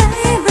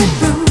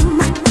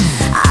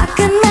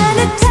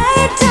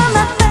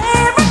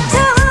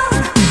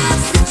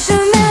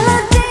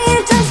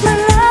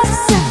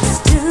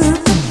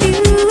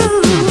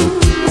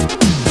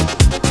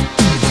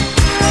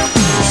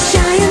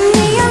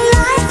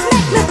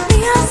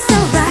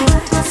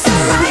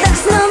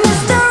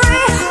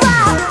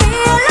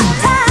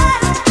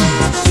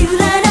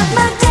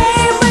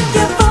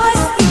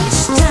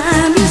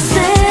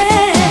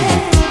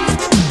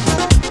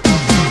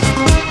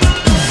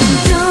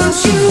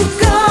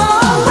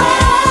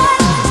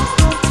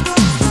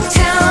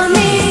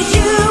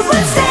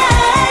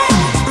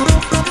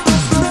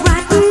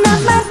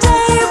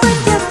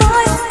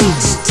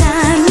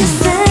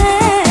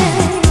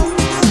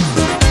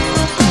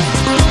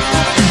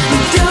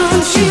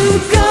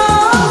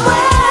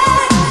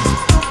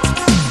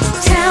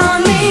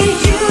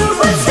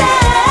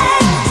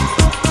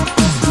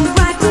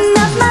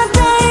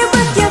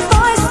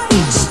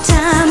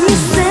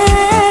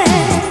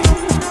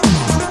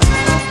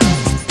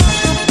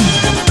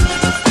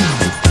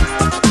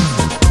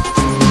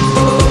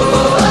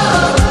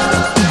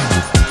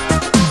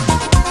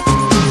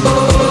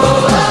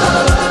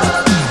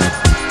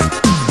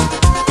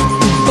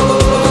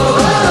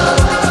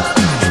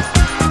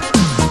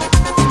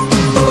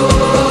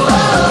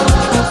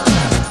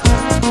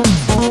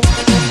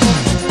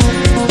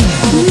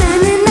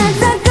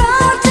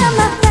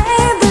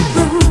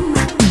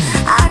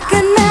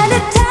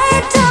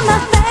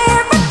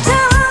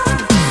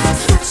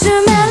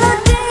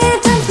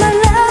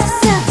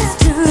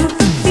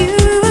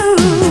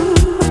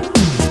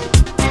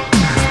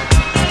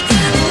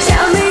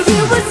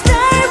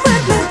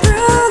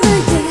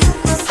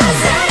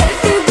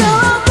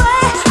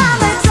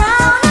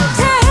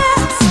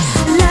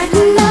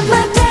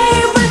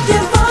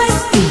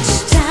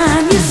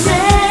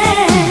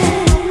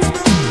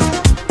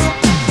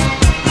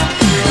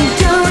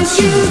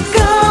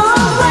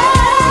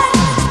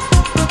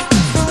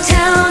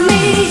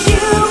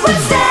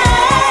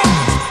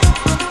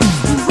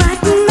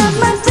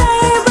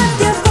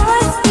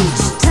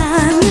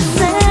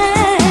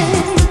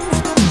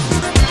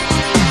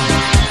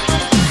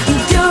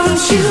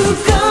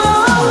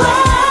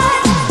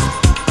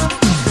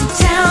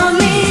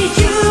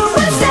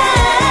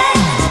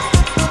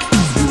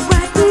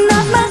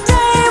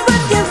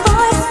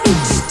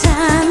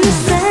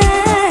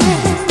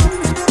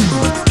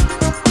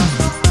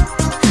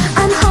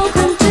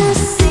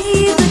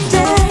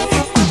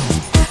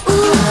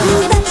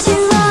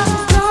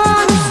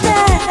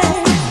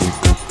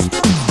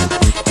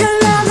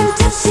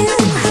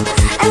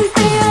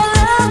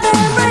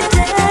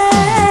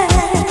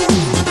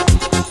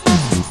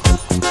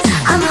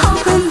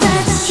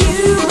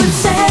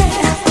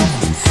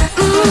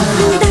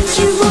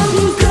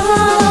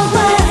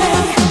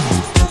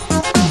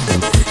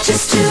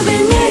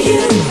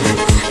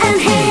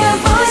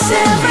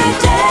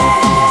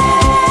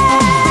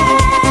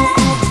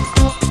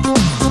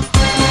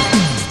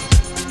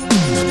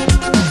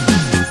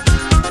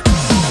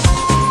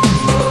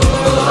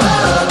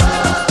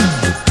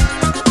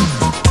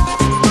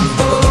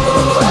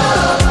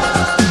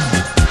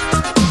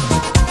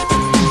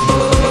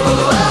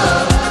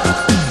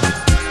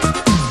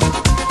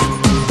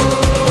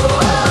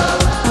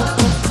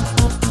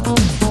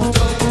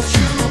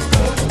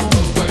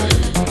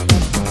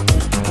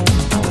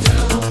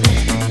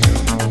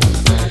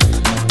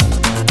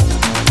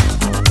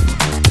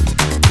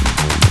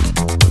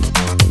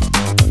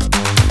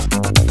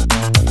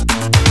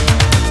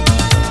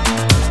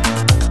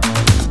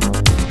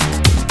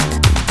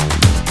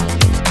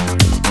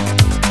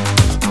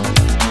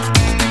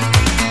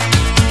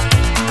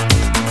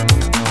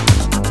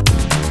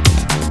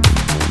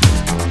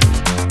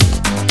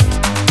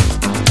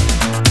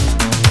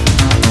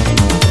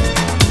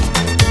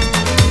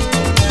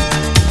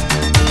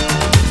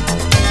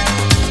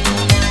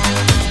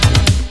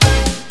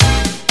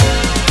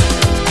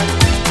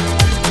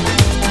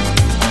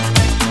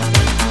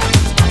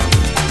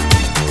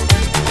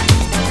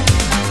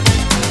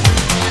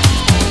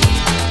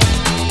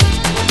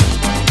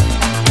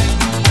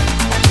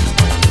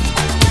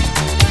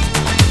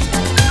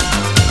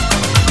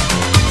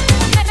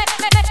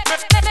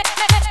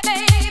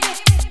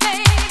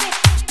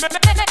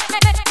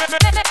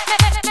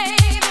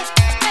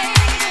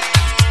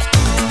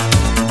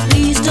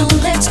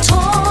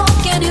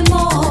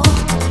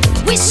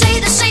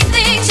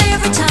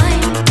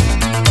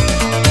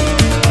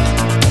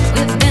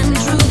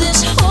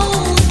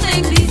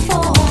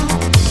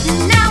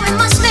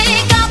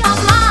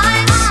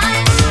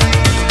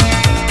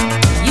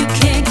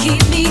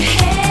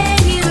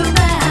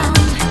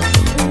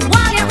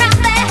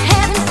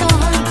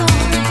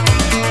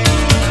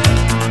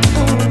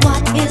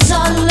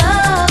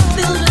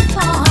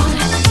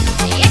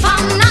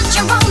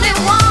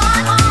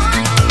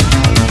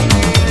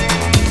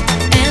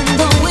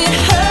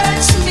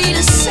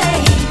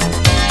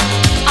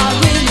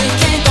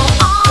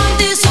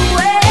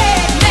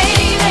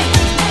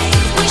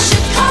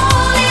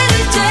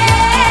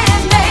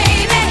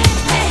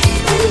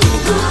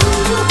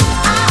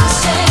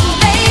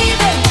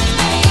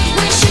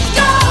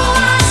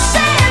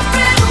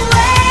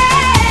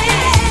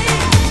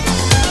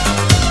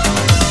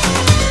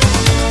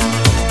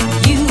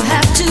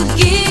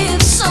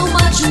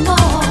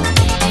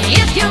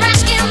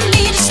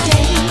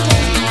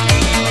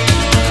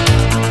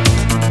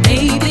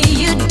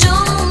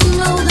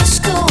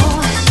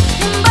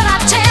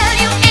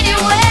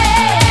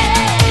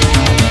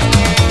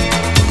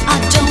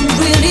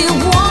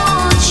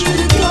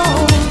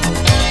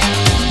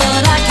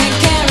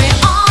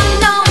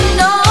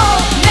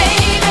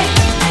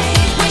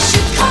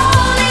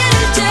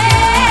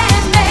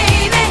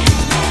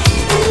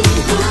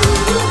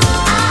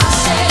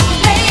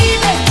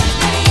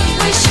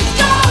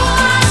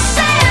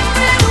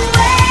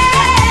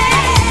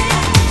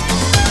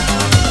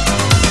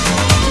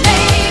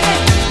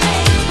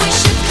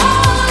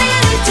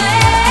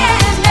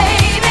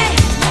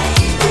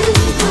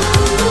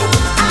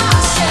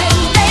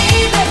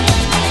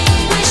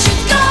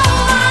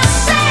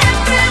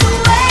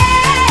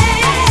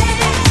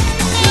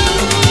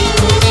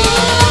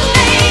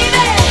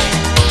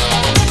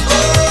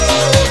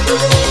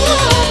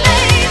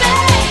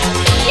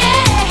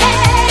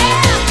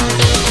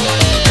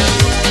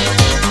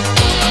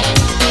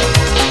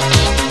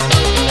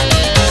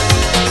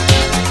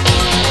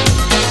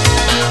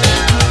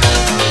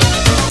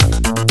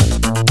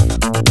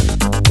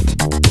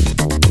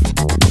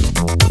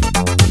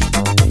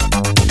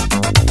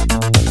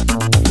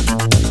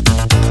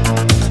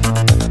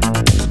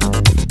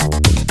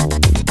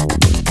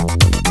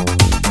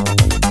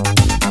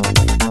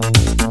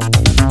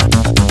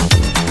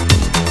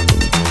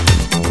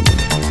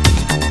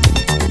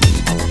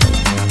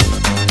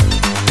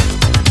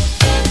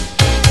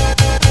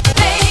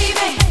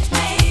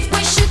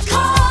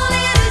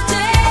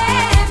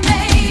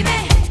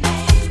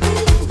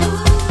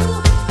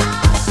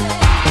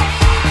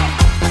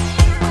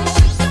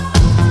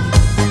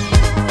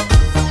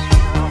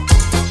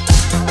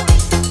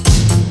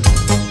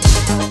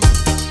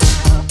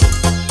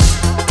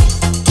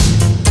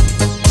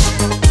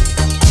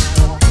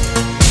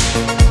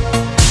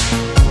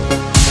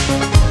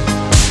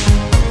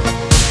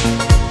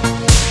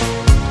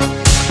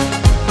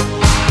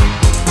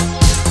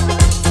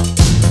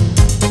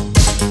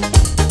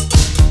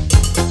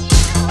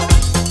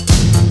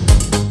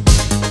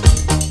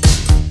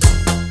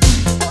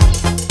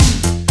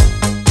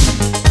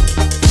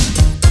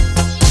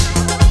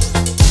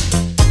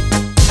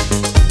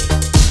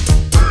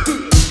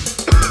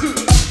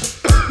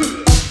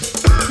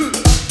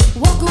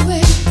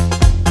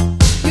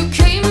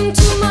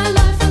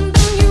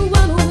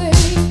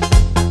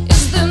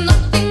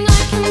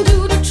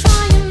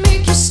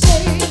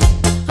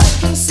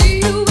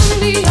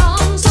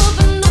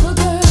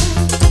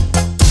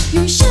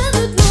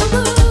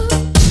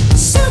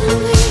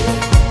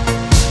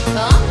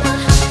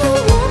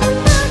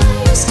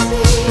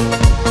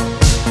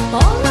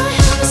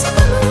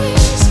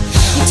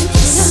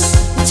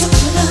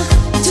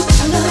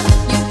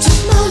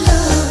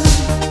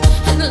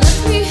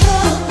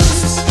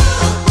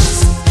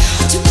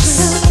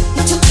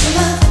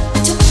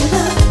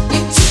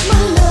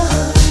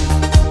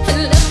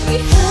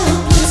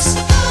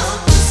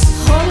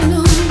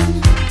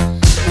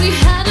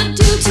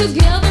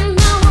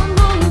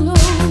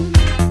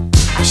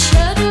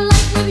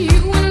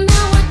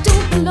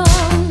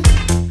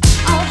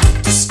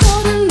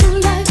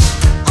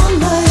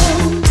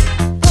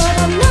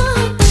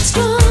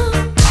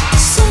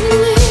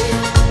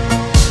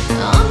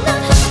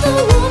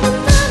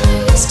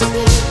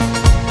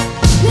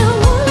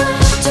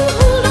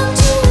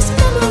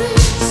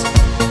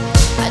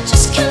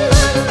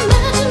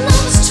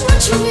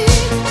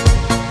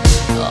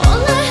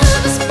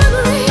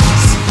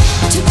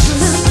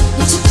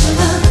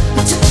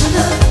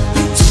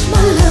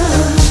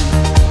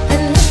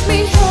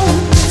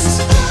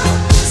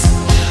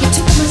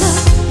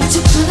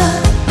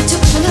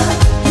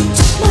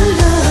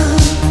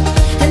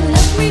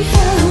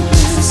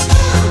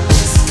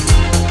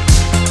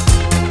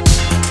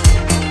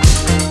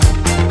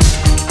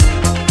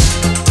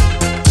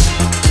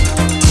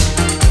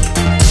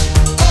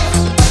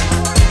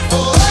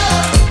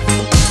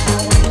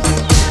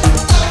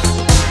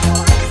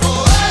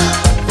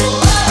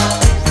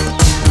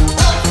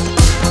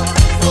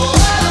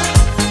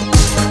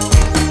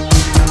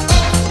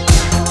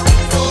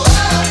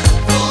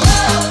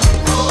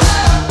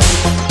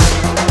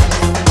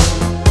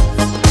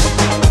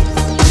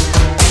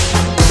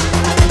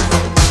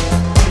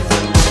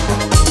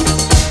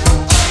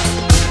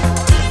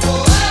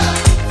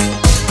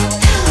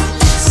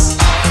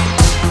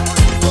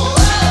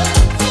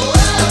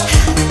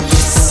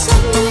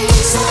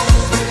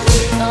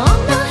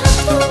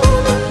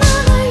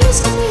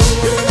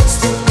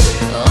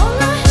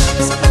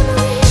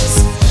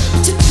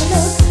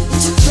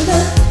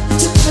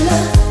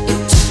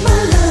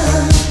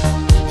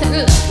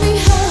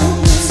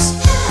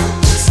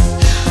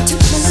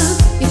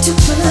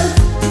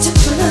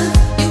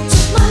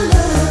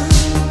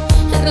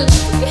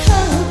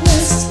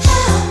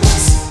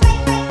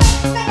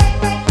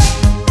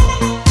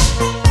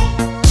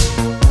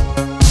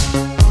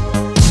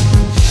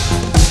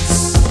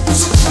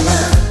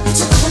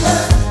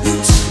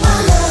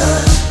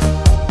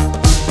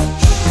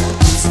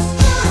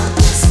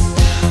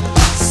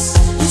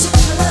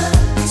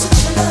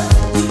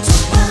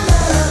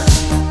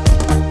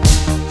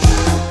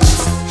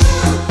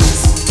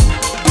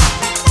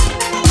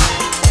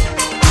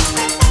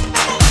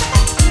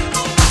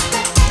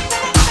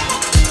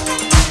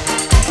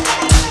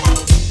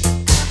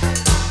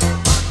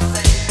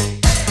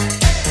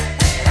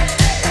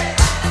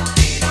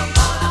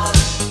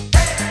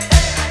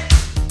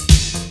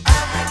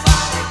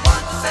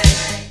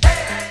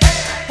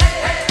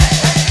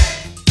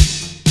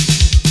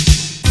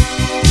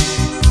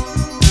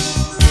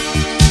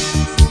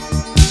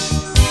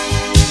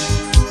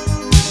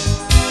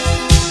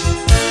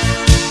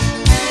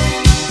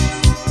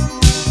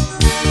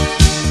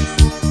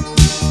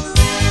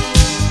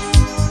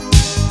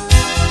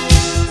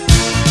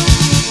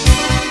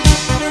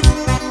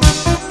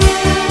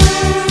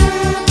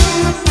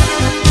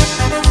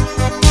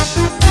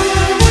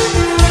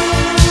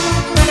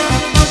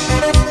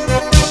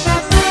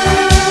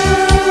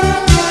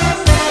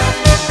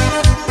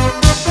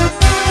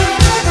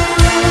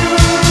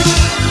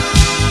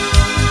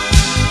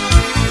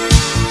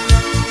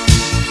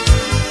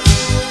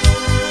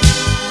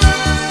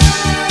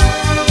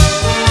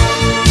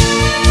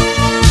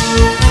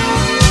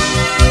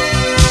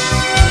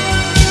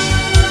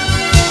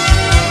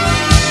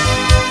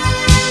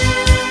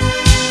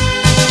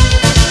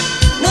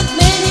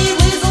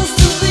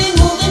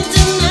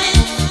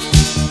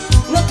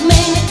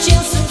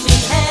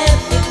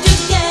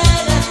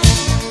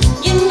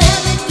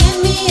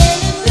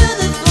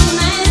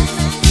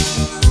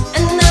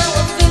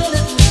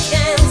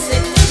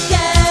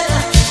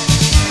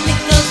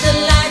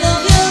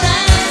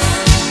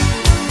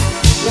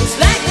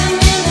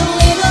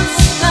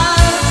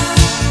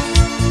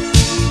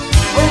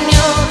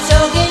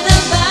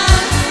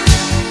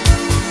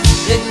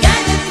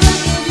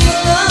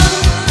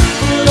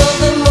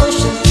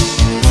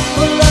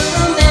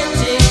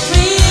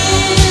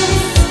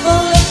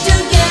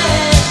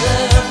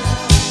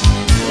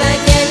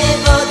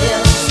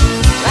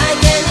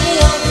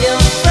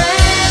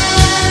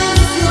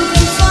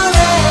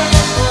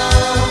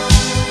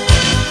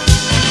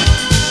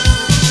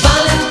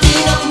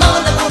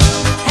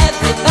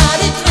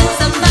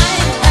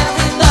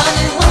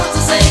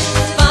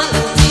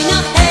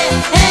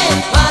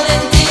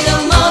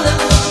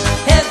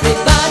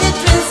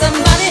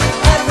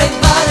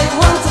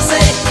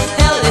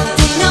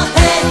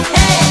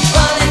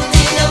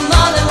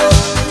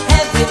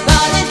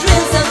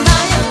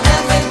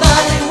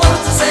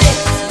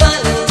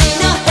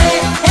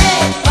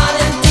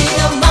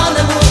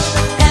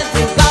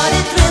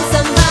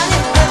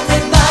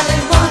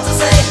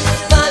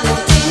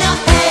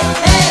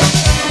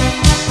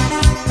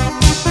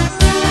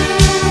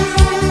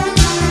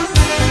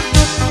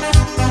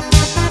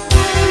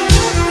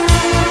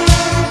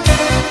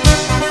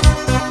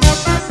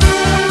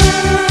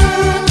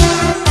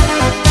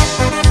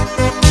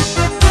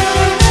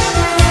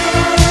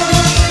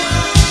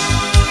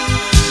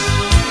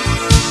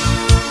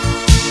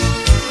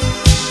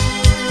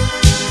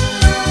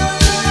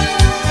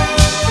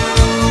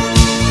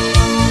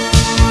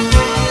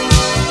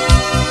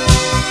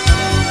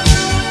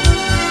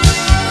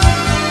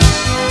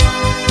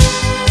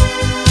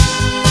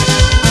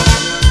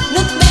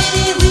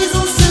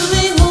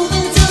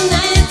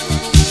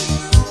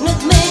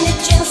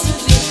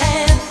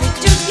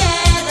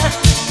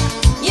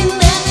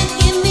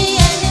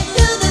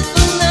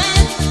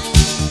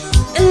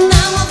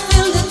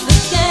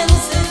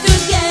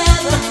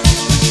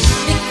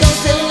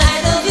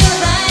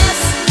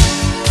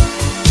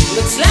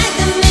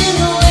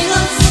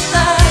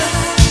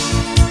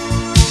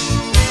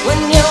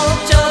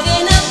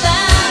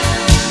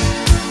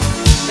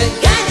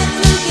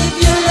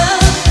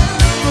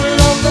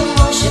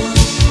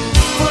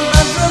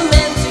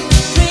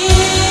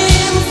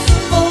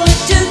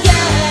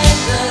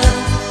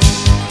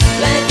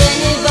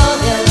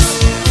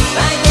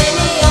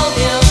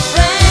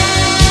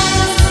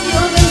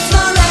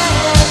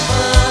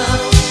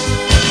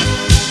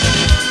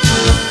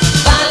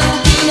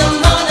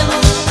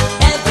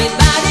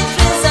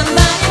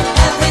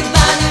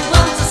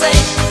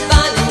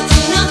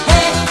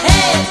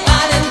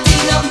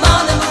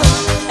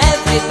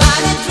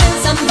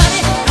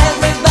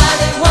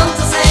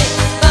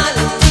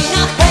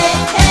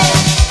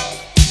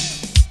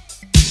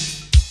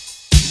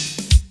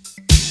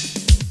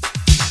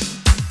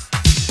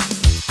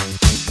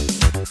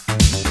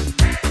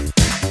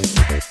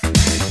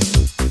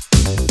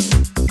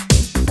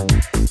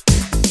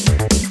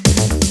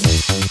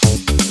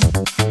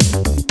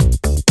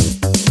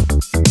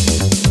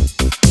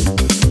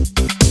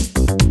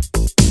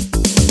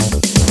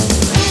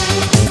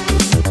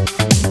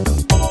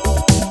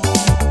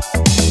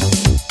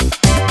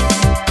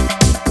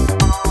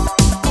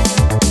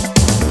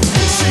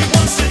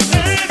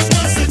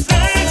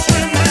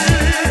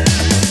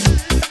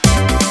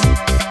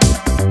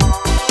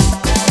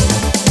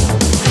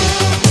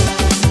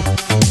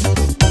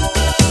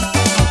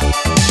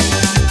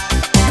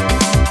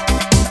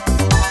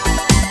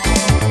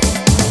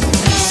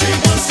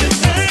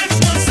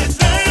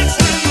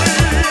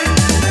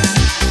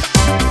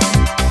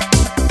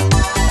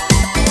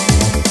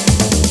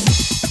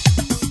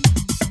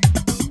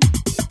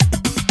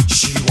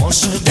On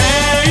se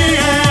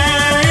dance.